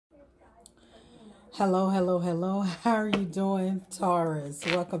Hello, hello, hello. How are you doing, Taurus?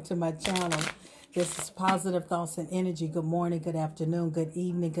 Welcome to my channel. This is Positive Thoughts and Energy. Good morning, good afternoon, good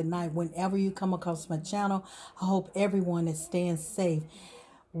evening, good night. Whenever you come across my channel, I hope everyone is staying safe.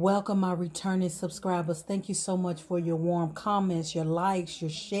 Welcome my returning subscribers. Thank you so much for your warm comments, your likes, your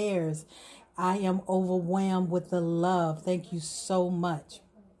shares. I am overwhelmed with the love. Thank you so much.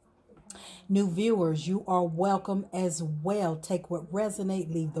 New viewers, you are welcome as well. Take what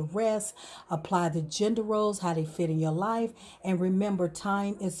resonates, leave the rest. Apply the gender roles, how they fit in your life. And remember,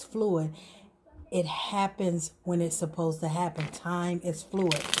 time is fluid. It happens when it's supposed to happen. Time is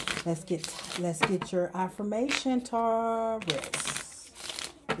fluid. Let's get your affirmation, Taurus.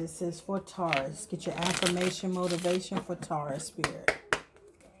 This is for Taurus. Get your affirmation motivation for Taurus spirit.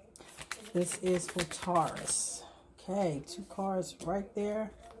 This is for Taurus. Okay, 2 cards right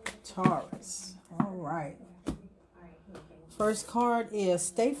there. Taurus. All right. First card is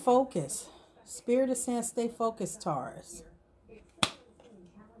stay focused. Spirit is saying stay focused, Taurus.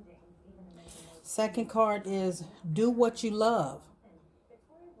 Second card is do what you love.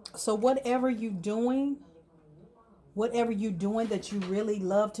 So whatever you're doing that you really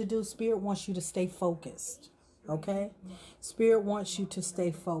love to do, Spirit wants you to stay focused. Okay? Spirit wants you to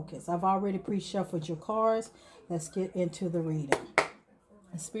stay focused. I've already pre-shuffled your cards. Let's get into the reading.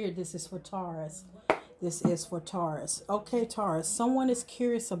 Spirit, this is for Taurus. This is for Taurus. Okay, Taurus, someone is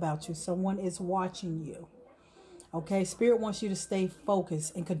curious about you. Someone is watching you. Okay, Spirit wants you to stay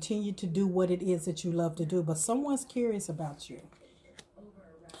focused and continue to do what it is that you love to do. But someone's curious about you.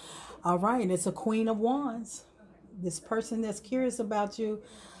 All right, it's a Queen of Wands. This person that's curious about you,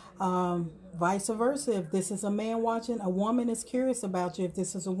 vice versa. If this is a man watching, a woman is curious about you. If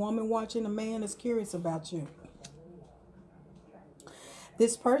this is a woman watching, a man is curious about you.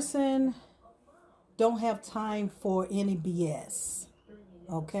 This person don't have time for any BS,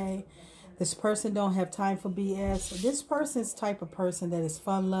 okay? This person don't have time for BS. This person's type of person that is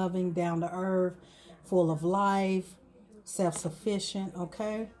fun-loving, down-to-earth, full of life, self-sufficient,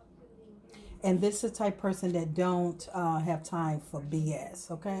 okay? And this is the type of person that don't have time for BS,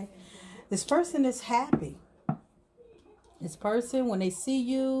 okay? This person is happy. This person, when they see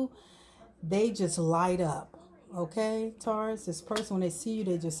you, they just light up. Okay, Taurus, this person, when they see you,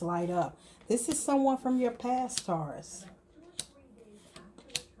 they just light up. This is someone from your past, Taurus.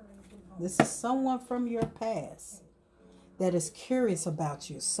 This is someone from your past that is curious about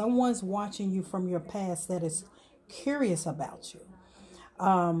you. Someone's watching you from your past that is curious about you.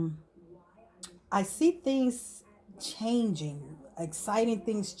 I see things changing, exciting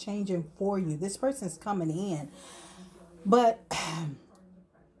things changing for you. This person's coming in. But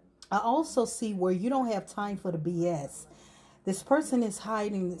I also see where you don't have time for the BS. This person is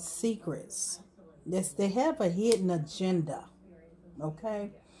hiding secrets. They have a hidden agenda.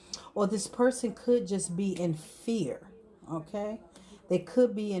 Okay? Or this person could just be in fear. Okay? They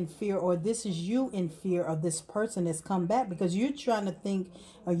could be in fear, or this is you in fear of this person that's come back, because you're trying to think,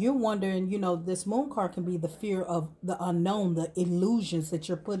 or you're wondering, this moon card can be the fear of the unknown, the illusions that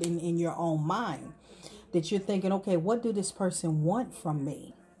you're putting in your own mind. That you're thinking, okay, what do this person want from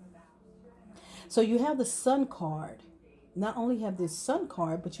me? So you have the Sun card. Not only have this Sun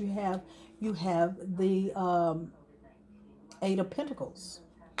card, but you have the 8 of Pentacles.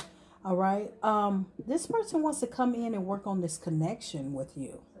 All right. This person wants to come in and work on this connection with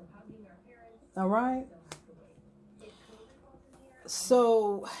you. All right.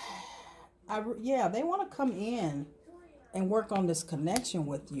 So, they want to come in and work on this connection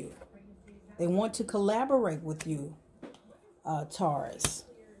with you. They want to collaborate with you, Taurus.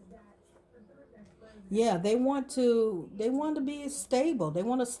 Yeah, they want to be stable. They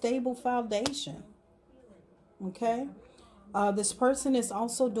want a stable foundation. Okay? This person is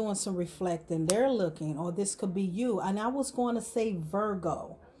also doing some reflecting. They're looking, or this could be you. And I was going to say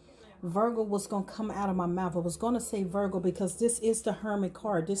Virgo. Virgo was going to come out of my mouth. I was going to say Virgo because this is the Hermit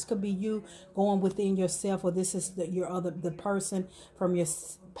card. This could be you going within yourself, or this is the person from your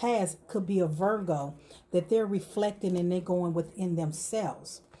past could be a Virgo that they're reflecting and they're going within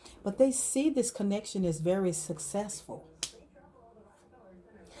themselves. But they see this connection is very successful.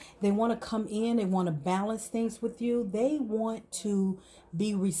 They want to come in. They want to balance things with you. They want to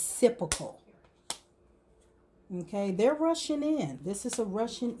be reciprocal. Okay, they're rushing in. This is a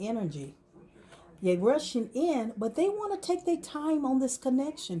rushing energy. They're rushing in, but they want to take their time on this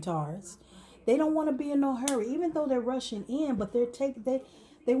connection, Taurus. They don't want to be in no hurry, even though they're rushing in. But they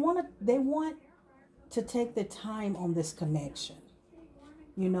want to take their time on this connection.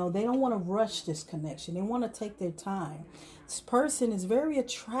 They don't want to rush this connection. They want to take their time. This person is very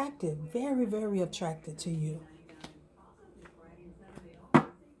attractive, very, very attracted to you.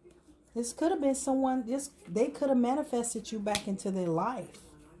 This could have been someone, they could have manifested you back into their life.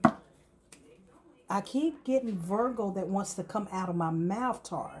 I keep getting Virgo that wants to come out of my mouth,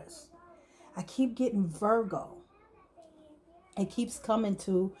 Taurus. I keep getting Virgo. It keeps coming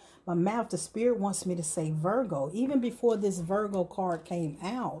to my mouth. The spirit wants me to say Virgo. Even before this Virgo card came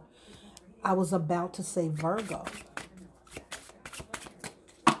out, I was about to say Virgo.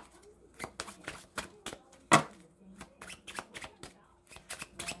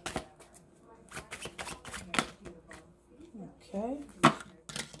 Okay.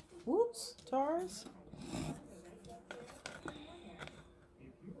 Whoops, Taurus.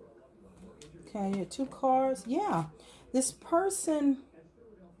 Okay, your 2 cards. Yeah. This person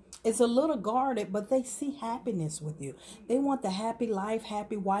is a little guarded, but they see happiness with you. They want the happy life,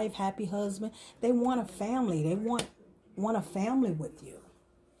 happy wife, happy husband. They want a family. They want a family with you.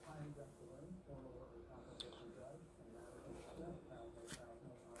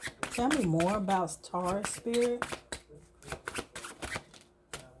 Tell me more about Taurus spirit.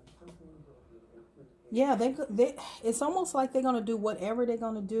 Yeah, it's almost like they're gonna do whatever they're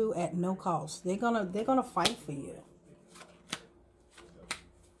gonna do at no cost. They're gonna fight for you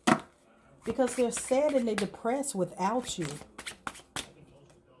because they're sad and they're depressed without you.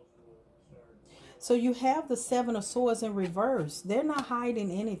 So you have the 7 of Swords in reverse. They're not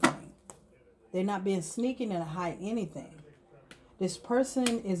hiding anything. They're not being sneaky and hide anything. This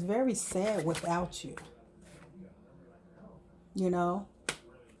person is very sad without you. You know.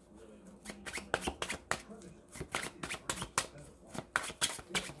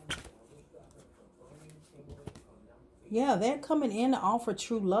 Yeah, they're coming in to offer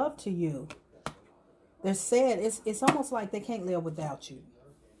true love to you. They're sad. It's almost like they can't live without you.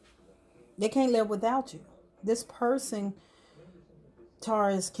 They can't live without you. This person,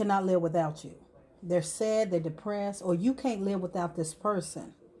 Taurus, cannot live without you. They're sad, they're depressed, or you can't live without this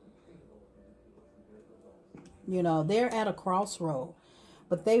person. You know, they're at a crossroad,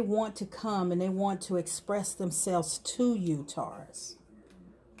 but they want to come and they want to express themselves to you, Taurus.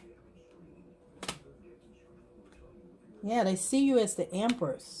 Yeah, they see you as the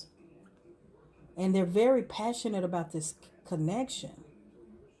Empress. And they're very passionate about this connection.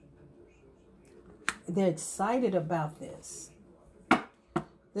 They're excited about this.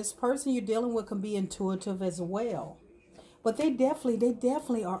 This person you're dealing with can be intuitive as well. But they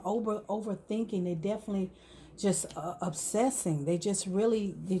definitely are overthinking. They definitely just obsessing. They just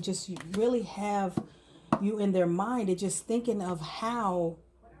really have you in their mind. They're just thinking of how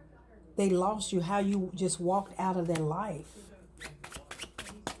they lost you, how you just walked out of their life.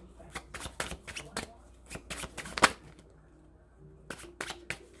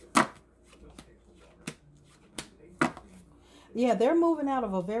 Yeah, they're moving out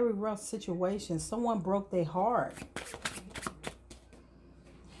of a very rough situation. Someone broke their heart.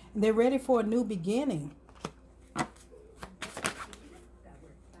 They're ready for a new beginning.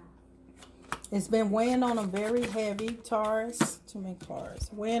 It's been weighing on them very heavy, Taurus. Too many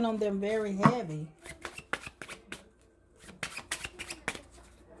cards. Weighing on them very heavy.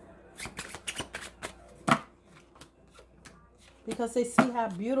 Because they see how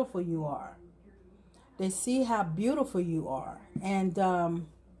beautiful you are. They see how beautiful you are. And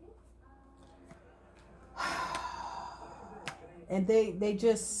they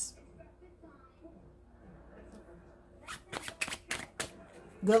just...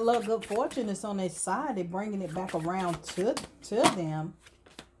 Good luck, good fortune is on their side. They're bringing it back around to them.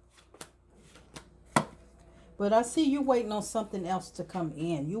 But I see you waiting on something else to come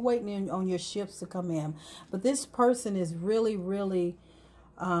in. You're waiting on your ships to come in. But this person is really,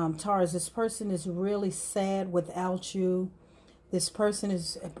 Taurus, this person is really sad without you. This person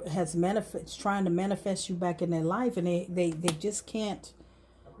is trying to manifest you back in their life. And they just can't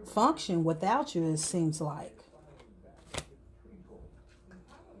function without you, it seems like.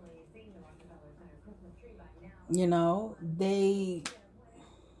 You know, they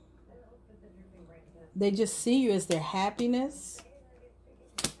just see you as their happiness.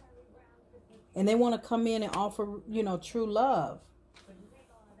 And they want to come in and offer, you know, true love.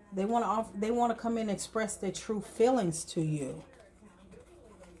 They want to come in and express their true feelings to you.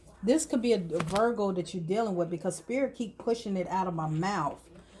 This could be a Virgo that you're dealing with, because Spirit keep pushing it out of my mouth.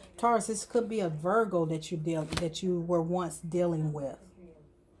 Taurus, this could be a Virgo that you were once dealing with.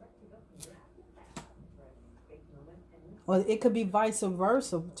 Or it could be vice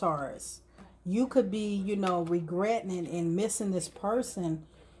versa, Taurus. You could be, you know, regretting and missing this person.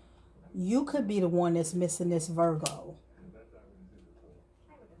 You could be the one that's missing this Virgo.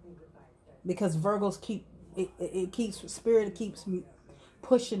 Because Virgos Spirit keeps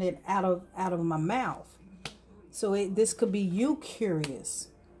pushing it out of my mouth. So this could be you curious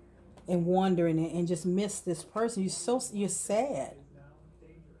and wondering and just miss this person. You're sad.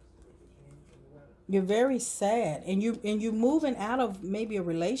 You're very sad, and you're moving out of maybe a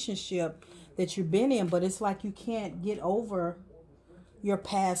relationship that you've been in, but it's like you can't get over your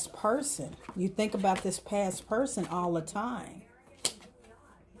past person. You think about this past person all the time.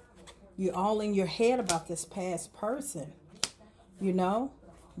 You're all in your head about this past person. You know,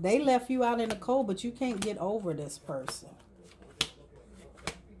 they left you out in the cold, but you can't get over this person.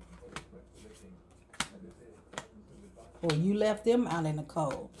 Or you left them out in the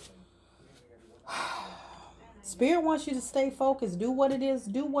cold. Spirit wants you to stay focused. Do what it is.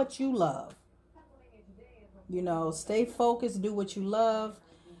 Do what you love. You know, stay focused. Do what you love.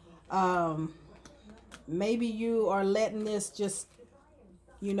 Maybe you are letting this just,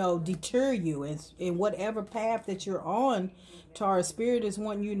 you know, deter you in whatever path that you're on. Taurus, Spirit is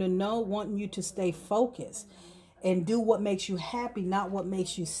wanting you to know, wanting you to stay focused and do what makes you happy, not what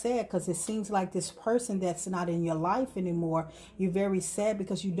makes you sad. Because it seems like this person that's not in your life anymore, you're very sad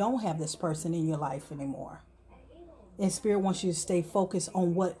because you don't have this person in your life anymore. And Spirit wants you to stay focused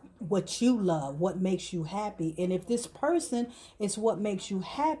on what you love, what makes you happy. And if this person is what makes you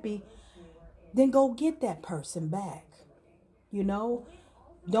happy, then go get that person back. You know,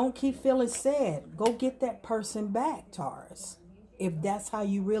 don't keep feeling sad. Go get that person back, Taurus. If that's how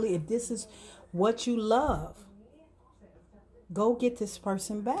you really, if this is what you love, go get this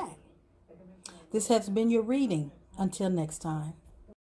person back. This has been your reading. Until next time.